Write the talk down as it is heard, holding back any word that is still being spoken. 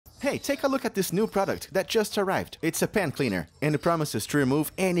Hey, take a look at this new product that just arrived. It's a pan cleaner, and it promises to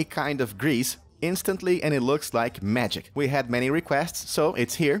remove any kind of grease instantly, and it looks like magic. We had many requests, so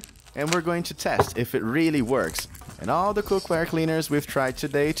it's here, and we're going to test if it really works. And all the cookware cleaners we've tried to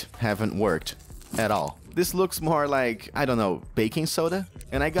date haven't worked at all. This looks more like, I don't know, baking soda.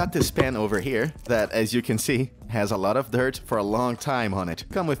 And I got this pan over here that, as you can see, has a lot of dirt for a long time on it.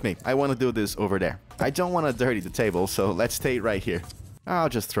 Come with me, I want to do this over there. I don't want to dirty the table, so let's stay right here. I'll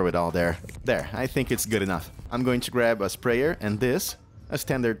just throw it all there. There, I think it's good enough. I'm going to grab a sprayer and this, a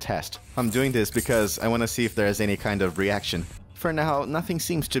standard test. I'm doing this because I want to see if there's any kind of reaction. For now, nothing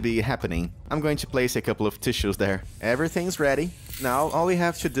seems to be happening. I'm going to place a couple of tissues there. Everything's ready. Now, all we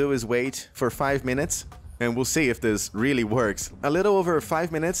have to do is wait for 5 minutes, and we'll see if this really works. A little over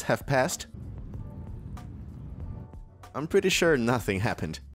 5 minutes have passed. I'm pretty sure nothing happened.